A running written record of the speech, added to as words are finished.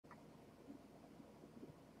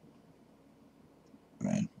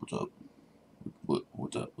What's up?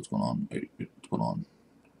 What's up? What's going on? Hey, what's going on?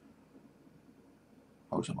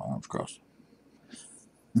 I always have my arms crossed.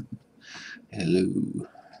 Hello.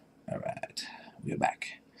 Alright. We're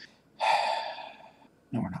back.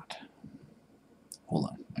 No, we're not. Hold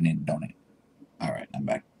on. I need to donate. Alright, I'm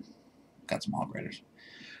back. Got some hog riders.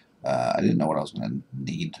 I didn't know what I was going to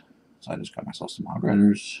need, so I just got myself some hog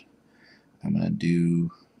riders. I'm going to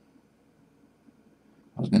do...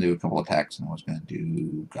 I was going to do a couple attacks, and I was going to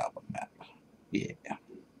do Goblin map. Yeah.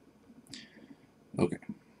 Okay.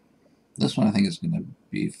 This one I think is going to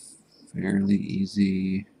be fairly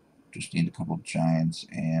easy. Just need a couple of giants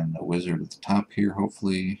and a wizard at the top here,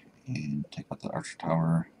 hopefully, and take out the archer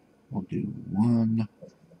tower. We'll do one.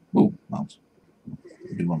 Oh, mouse.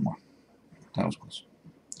 We'll do one more. That was close.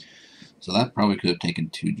 So that probably could have taken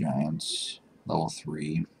 2 giants, level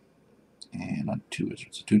 3, and 2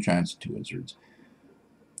 wizards. So 2 giants, 2 wizards.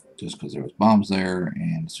 Just because there was bombs there,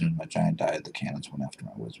 and as soon as my giant died, the cannons went after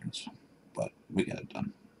my wizards. But we got it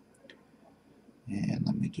done. And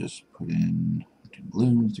let me just put in 2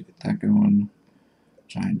 balloons to get that going.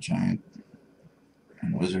 Giant,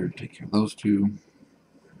 and wizard, take care of those 2.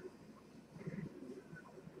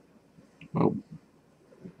 Oh.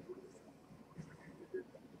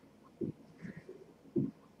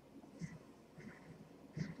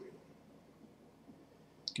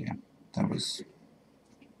 Okay, that was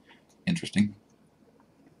interesting.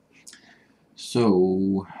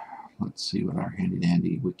 So, let's see what our handy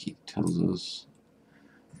dandy wiki tells us.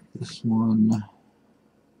 This one,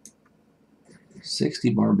 60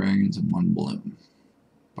 barbarians and 1 balloon.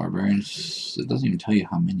 Barbarians, it doesn't even tell you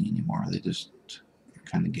how many anymore. They just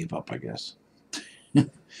kind of gave up, I guess.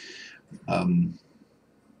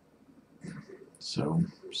 So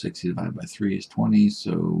 60 divided by 3 is 20,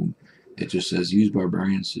 so it just says use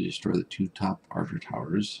barbarians to destroy the 2 top archer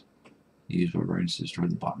towers. Use barbarians to destroy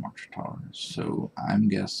the bottom archer towers. So I'm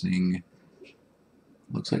guessing,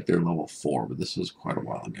 looks like they're level 4, but this was quite a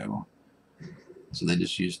while ago. So they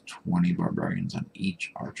just used 20 barbarians on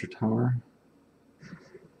each archer tower,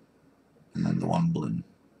 and then the 1 balloon,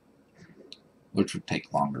 which would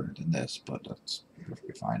take longer than this, but that's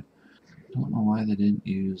perfectly fine. Don't know why they didn't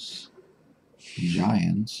use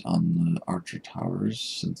giants on the archer towers.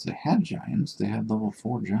 Since they had giants, they had level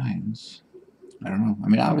 4 giants. I don't know. I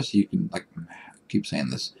mean, obviously you can, like, I keep saying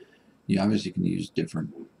this, you obviously can use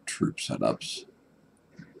different troop setups.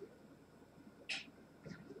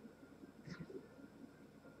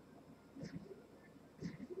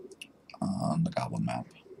 On the Goblin map.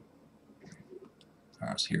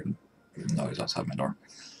 I was hearing noise outside my door.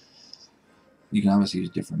 You can obviously use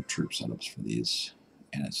different troop setups for these,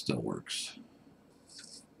 and it still works.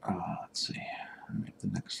 Let's see. Alright, the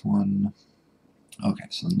next one. Okay,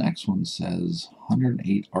 so the next one says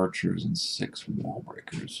 108 archers and 6 wall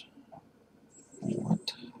breakers.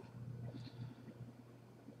 What?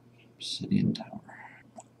 Obsidian tower.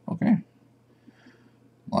 Okay.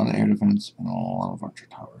 A lot of air defense and a lot of archer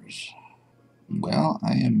towers. Well,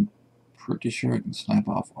 I am pretty sure I can snipe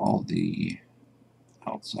off all the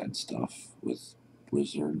outside stuff with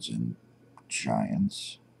wizards and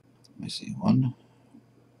giants. Let me see, 1.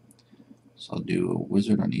 So I'll do a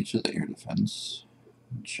wizard on each of the air defense,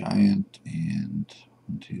 giant, and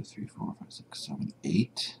 1, 2, 3, 4, 5, 6, 7,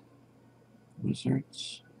 8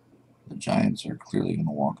 wizards. The giants are clearly going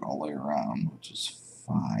to walk all the way around, which is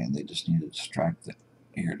fine. They just need to distract the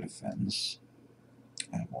air defense.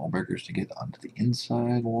 I have wall breakers to get onto the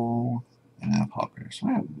inside wall, and I have hog riders, so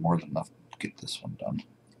I have more than enough to get this one done.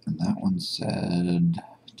 And that one said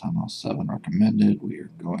town hall 7 recommended. We are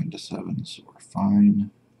going to 7, so we're fine.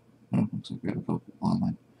 Oh, looks like we have a couple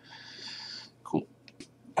online. Cool.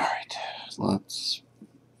 Alright, so let's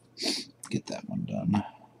get that one done.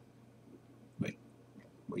 Wait.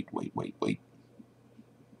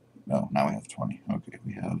 No, now we have 20. Okay,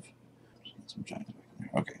 we have some giants back there.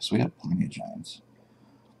 Okay, so we have plenty of giants.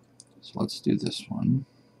 So let's do this one.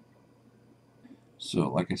 So,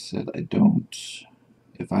 like I said,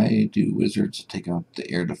 if I do wizards to take out the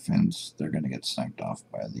air defense, they're going to get sniped off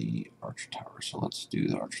by the archer tower. So let's do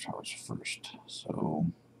the archer towers first.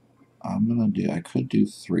 So I could do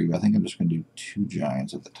 3, but I think I'm just going to do 2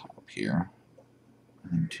 giants at the top here.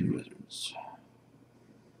 And then 2 wizards.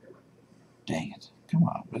 Dang it. Come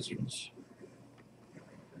on, wizards.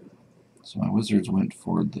 So my wizards went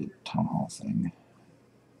for the town hall thing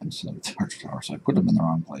instead of the archer tower, so I put them in the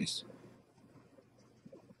wrong place.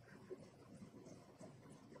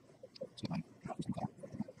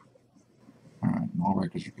 Alright, wall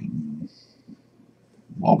breakers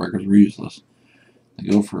were useless. They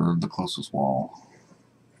go for the closest wall,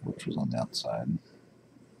 which was on the outside.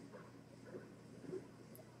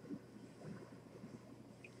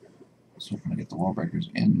 So we're gonna get the wall breakers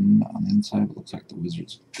in on the inside. It looks like the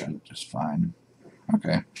wizards got it just fine.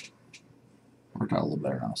 Okay. Worked out a little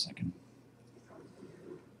better than I was thinking.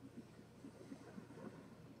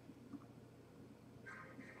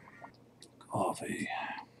 Coffee.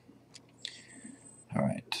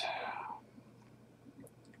 Alright.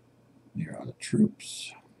 Here are the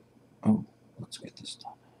troops. Oh, let's get this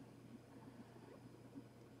done.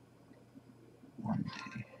 1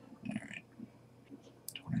 day. Alright.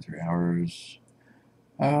 23 hours.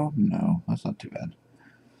 Oh, no, that's not too bad.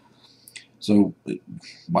 So,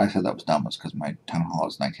 why I said that was dumb was because my town hall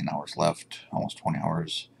has 19 hours left, almost 20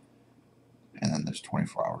 hours, and then there's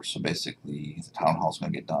 24 hours. So basically, the town hall is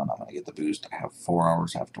going to get done. I'm going to get the boost. I have 4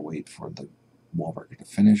 hours. I have to wait for the wall breaker to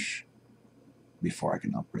finish before I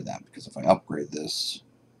can upgrade that. Because if I upgrade this,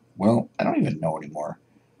 well, I don't even know anymore.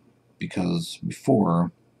 Because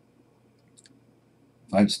before,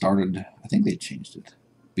 if I'd started, I think they changed it.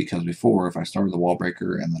 Because before, if I started the wall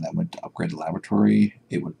breaker and then I went to upgrade the laboratory,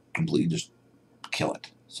 it would completely just kill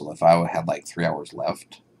it. So if I had like 3 hours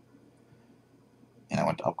left and I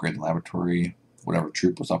went to upgrade the laboratory, whatever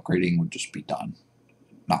troop was upgrading would just be done.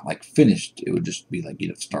 Not like finished, it would just be like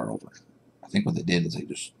you'd have to start over. I think what they did is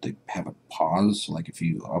they have a pause, so like if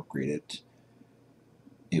you upgrade it,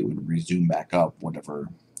 it would resume back up, whatever.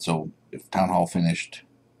 So if Town Hall finished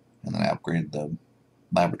and then I upgraded the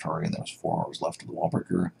laboratory and there was 4 hours left of the wall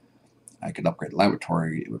breaker, I could upgrade the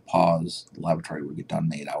laboratory, it would pause, the laboratory would get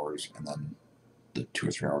done in 8 hours, and then the 2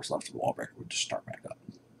 or 3 hours left of the wall breaker would just start back up.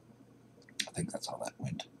 I think that's how that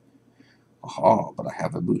went. Aha, but I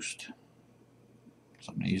have a boost.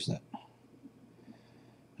 So I'm going to use that.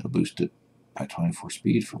 It'll boost it by 24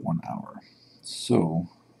 speed for 1 hour. So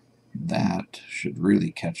that should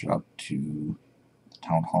really catch up to the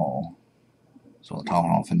Town Hall. So when the Town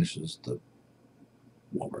Hall finishes, the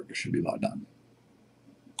wall breaker should be about done.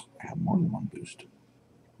 I have more than one boost.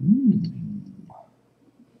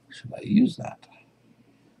 Should I use that?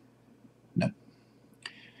 No.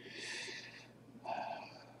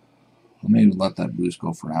 Let me let that boost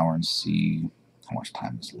go for an hour and see how much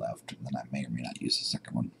time is left, and then I may or may not use the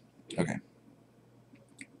second one. Okay.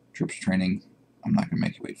 Troops training. I'm not going to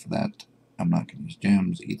make you wait for that. I'm not going to use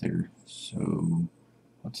gems either. So,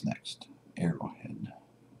 what's next? Arrowhead.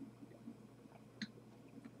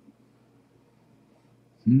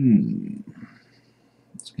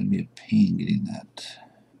 It's going to be a pain getting that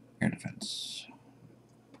air defense.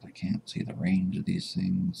 But I can't see the range of these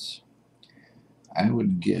things. I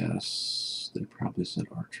would guess they probably said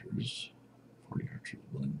archers. 40 archers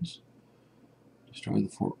wins. Destroy the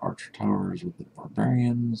 4 archer towers with the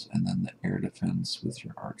barbarians, and then the air defense with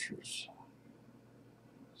your archers.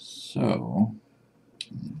 So,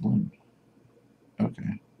 balloon.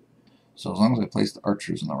 Okay. So as long as I place the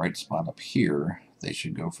archers in the right spot up here, they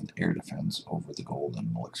should go for the air defense over the gold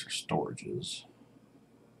and elixir storages.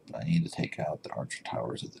 But I need to take out the archer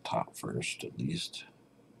towers at the top first, at least.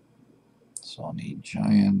 So I'll need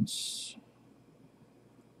giants.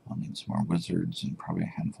 I'll need some more wizards and probably a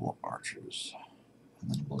handful of archers.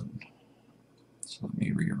 And then a balloon. So let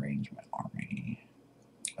me rearrange my army.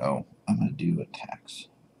 Oh, I'm going to do attacks.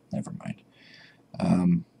 Never mind.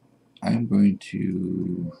 I am going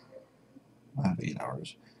to... I have 8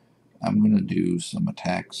 hours. I'm going to do some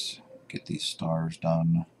attacks, get these stars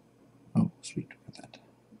done. Oh, sweet, look at that.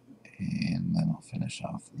 And then I'll finish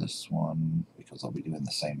off this one because I'll be doing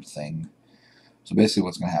the same thing. So basically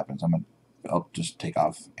what's going to happen is I'll just take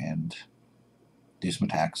off and do some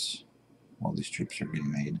attacks while these troops are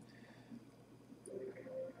getting made.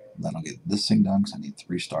 Then I'll get this thing done because I need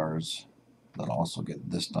 3 stars. Then I'll also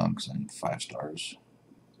get this done because I need 5 stars.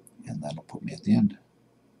 And that'll put me at the end.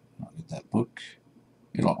 I'll get that book.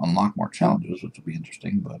 It'll unlock more challenges, which will be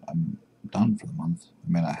interesting, but I'm done for the month. I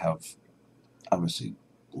mean, I have, obviously,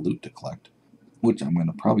 loot to collect, which I'm going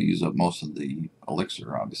to probably use up most of the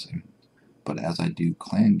elixir, obviously. But as I do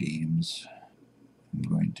clan games, I'm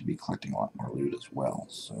going to be collecting a lot more loot as well.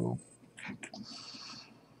 So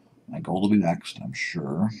my gold will be next, I'm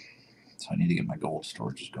sure. So I need to get my gold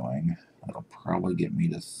storages going. That'll probably get me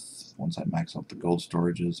to, once I max out the gold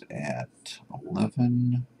storages at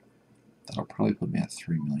 11, that'll probably put me at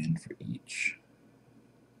 3 million for each.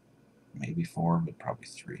 Maybe 4, but probably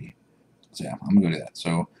 3. So yeah, I'm going to go do that.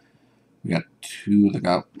 So we got 2 that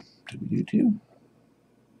got, did we do 2?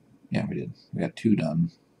 Yeah, we did. We got 2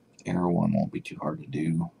 done. Arrow 1 won't be too hard to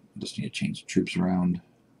do. I just need to change the troops around.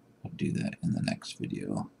 I'll do that in the next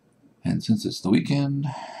video. And since it's the weekend,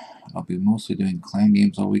 I'll be mostly doing clan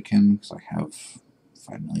games all weekend because I have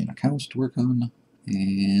 5 million accounts to work on.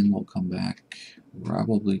 And we'll come back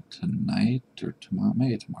probably tonight or tomorrow,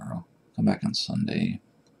 maybe tomorrow. Come back on Sunday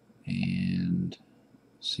and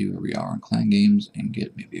see where we are on clan games and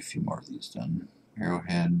get maybe a few more of these done.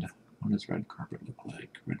 Arrowhead. What does red carpet look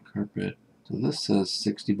like? Red carpet. So this says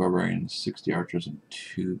 60 barbarians, 60 archers, and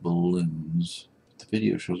 2 balloons. The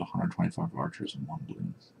video shows 125 archers and 1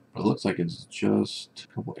 balloon. But it looks like it's just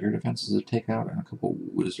a couple air defenses to take out and a couple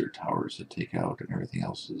wizard towers to take out, and everything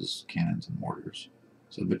else is cannons and mortars.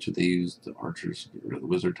 So I bet you they used the archers to get rid of the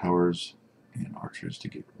wizard towers and archers to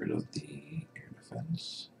get rid of the air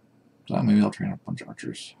defense. So maybe I'll train up a bunch of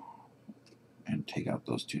archers and take out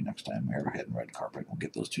those 2 next time. Arrowhead and red carpet. We'll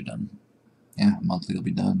get those 2 done. Yeah, monthly will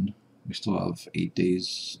be done. We still have 8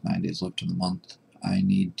 days, 9 days left in the month. I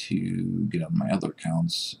need to get on my other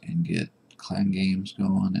accounts and get clan games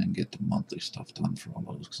going and get the monthly stuff done for all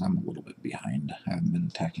those, because I'm a little bit behind. I haven't been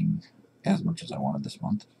attacking as much as I wanted this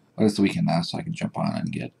month. But it's the weekend now, so I can jump on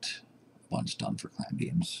and get a bunch done for clan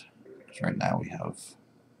games. So right now we have...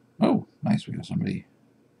 Oh, nice. We have somebody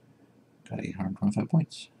got 825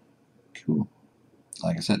 points. Cool.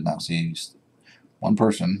 Like I said, now see, one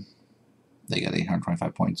person, they get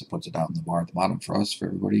 825 points. It puts it down in the bar at the bottom for us, for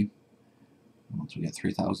everybody. Once we get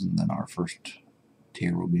 3,000, then our first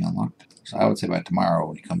tier will be unlocked. So I would say by tomorrow,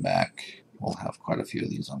 when you come back, we'll have quite a few of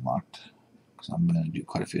these unlocked. Because I'm going to do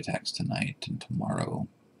quite a few attacks tonight and tomorrow.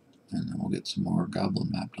 And then we'll get some more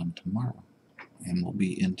Goblin map done tomorrow. And we'll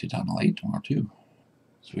be into Town Hall 8 tomorrow too.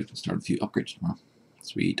 So we can start a few upgrades tomorrow.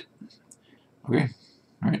 Sweet. Okay.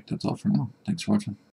 Alright, that's all for now. Thanks for watching.